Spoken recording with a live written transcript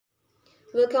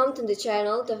Welcome to the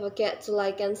channel. Don't forget to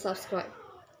like and subscribe.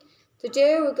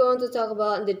 Today we're going to talk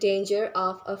about the danger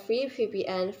of a free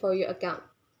VPN for your account.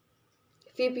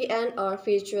 VPN or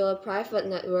Virtual Private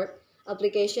Network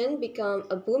application became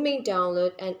a booming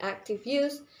download and active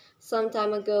use some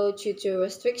time ago due to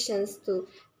restrictions to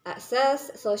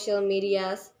access social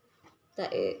medias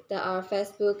that are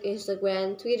Facebook,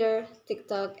 Instagram, Twitter,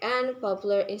 TikTok, and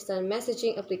popular instant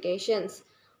messaging applications,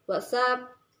 WhatsApp,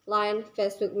 Line,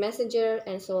 Facebook Messenger,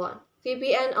 and so on.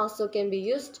 VPN also can be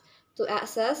used to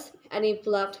access any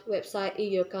blocked website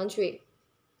in your country.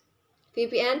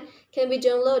 VPN can be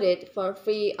downloaded for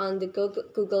free on the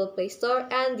Google Play Store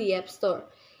and the App Store.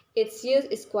 Its use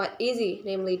is quite easy,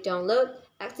 namely download,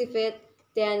 activate,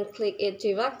 then click it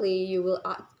directly, you will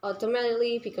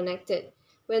automatically be connected.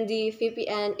 When the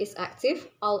VPN is active,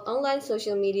 all online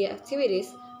social media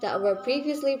activities that were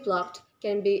previously blocked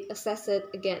can be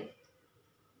accessed again.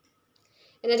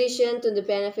 In addition to the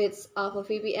benefits of a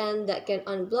VPN that can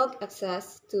unblock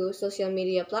access to social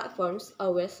media platforms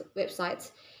or websites,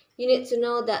 you need to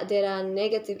know that there are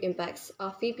negative impacts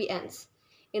of VPNs.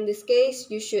 In this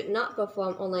case, you should not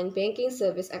perform online banking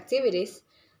service activities,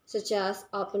 such as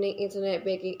opening internet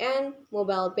banking and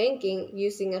mobile banking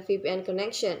using a VPN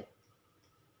connection.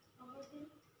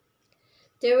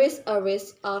 There is a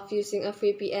risk of using a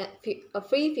free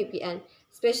VPN,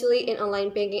 especially in online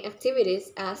banking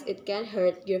activities, as it can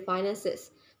hurt your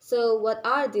finances. So, what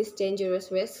are these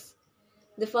dangerous risks?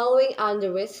 The following are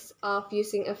the risks of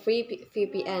using a free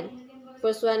VPN.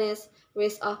 First one is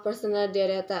risk of personal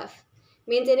data theft.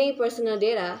 Maintaining personal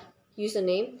data,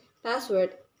 username,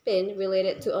 password, PIN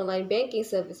related to online banking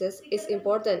services is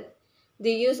important.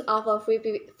 The use of a free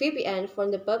VPN for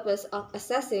the purpose of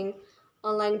accessing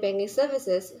online banking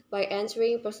services by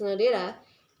entering personal data,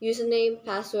 username,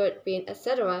 password, PIN,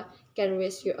 etc. can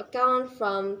risk your account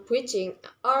from breaching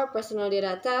or personal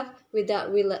data theft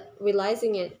without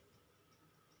realizing it.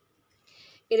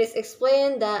 It is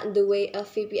explained that the way a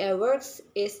VPN works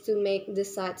is to make the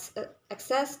sites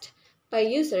accessed by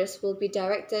users will be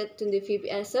directed to the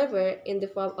VPN server in the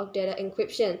form of data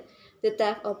encryption. The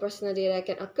theft of personal data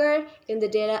can occur if the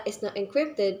data is not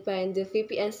encrypted by the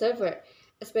VPN server,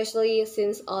 especially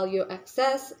since all your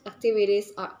access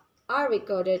activities are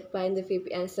recorded by the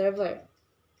VPN server.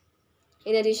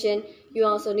 In addition, you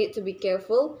also need to be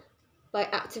careful. By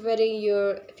activating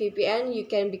your VPN, you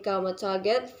can become a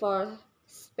target for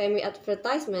spammy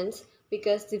advertisements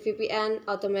because the VPN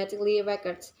automatically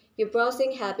records your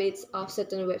browsing habits of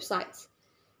certain websites.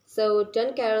 So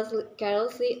don't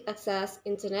carelessly access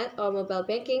internet or mobile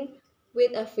banking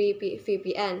with a free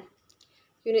VPN.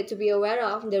 You need to be aware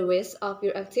of the risk of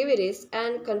your activities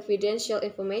and confidential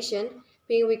information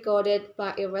being recorded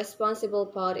by irresponsible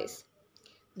parties.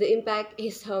 The impact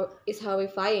is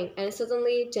horrifying and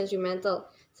certainly detrimental,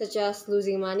 such as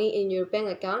losing money in your bank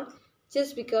account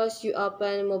just because you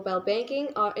open mobile banking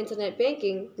or internet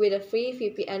banking with a free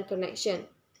VPN connection.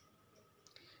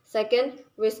 Second,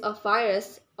 risk of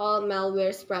virus or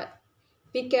malware spread.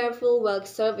 Be careful while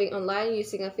surfing online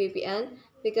using a VPN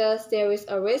because there is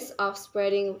a risk of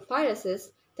spreading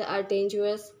viruses that are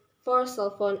dangerous for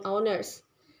cell phone owners,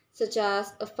 such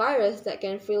as a virus that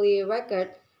can freely record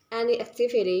any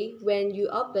activity when you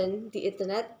open the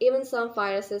internet. Even some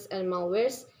viruses and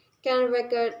malwares can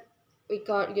record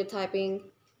you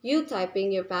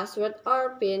typing your password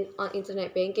or PIN on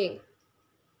internet banking.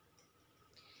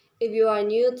 If you are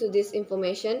new to this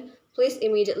information, please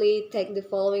immediately take the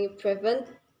following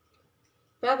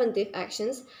preventive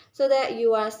actions so that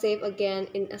you are safe again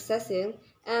in accessing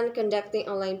and conducting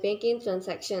online banking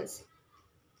transactions.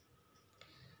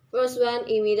 First one,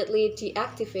 immediately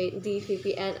deactivate the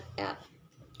VPN app.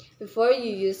 Before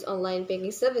you use online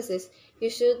banking services, you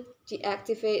should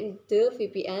deactivate the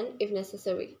VPN if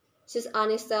necessary. Just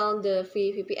uninstall the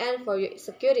free VPN for your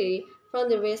security from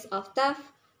the risk of theft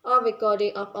or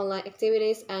recording of online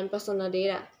activities and personal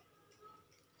data.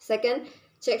 Second,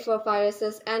 check for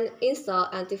viruses and install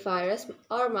antivirus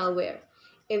or malware.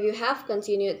 If you have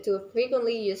continued to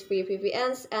frequently use free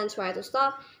VPNs and try to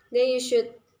stop, then you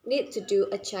should need to do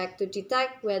a check to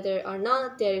detect whether or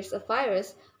not there is a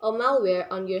virus or malware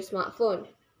on your smartphone.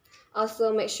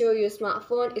 Also, make sure your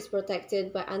smartphone is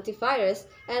protected by antivirus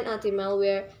and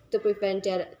anti-malware to prevent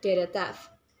data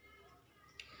theft.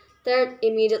 Third,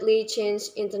 immediately change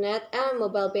internet and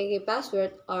mobile banking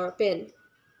password or PIN.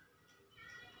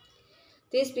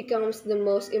 This becomes the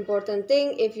most important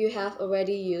thing if you have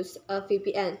already used a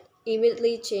VPN.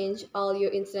 Immediately change all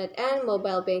your internet and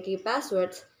mobile banking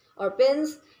passwords or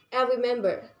PINs, and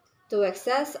remember to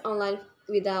access online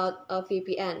without a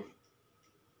VPN.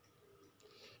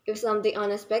 If something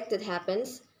unexpected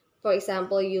happens, For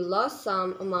example, you lost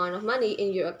some amount of money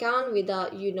in your account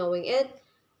without you knowing it.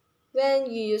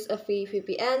 When you use a free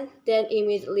VPN, then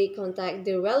immediately contact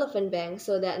the relevant bank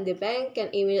so that the bank can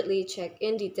immediately check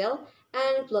in detail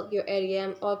and block your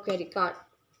ATM or credit card.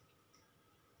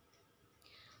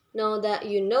 Now that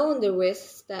you know the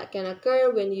risks that can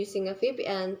occur when using a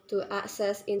VPN to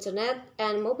access internet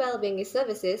and mobile banking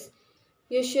services,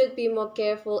 you should be more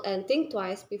careful and think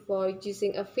twice before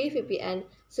using a free VPN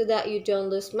so that you don't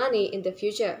lose money in the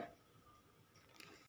future.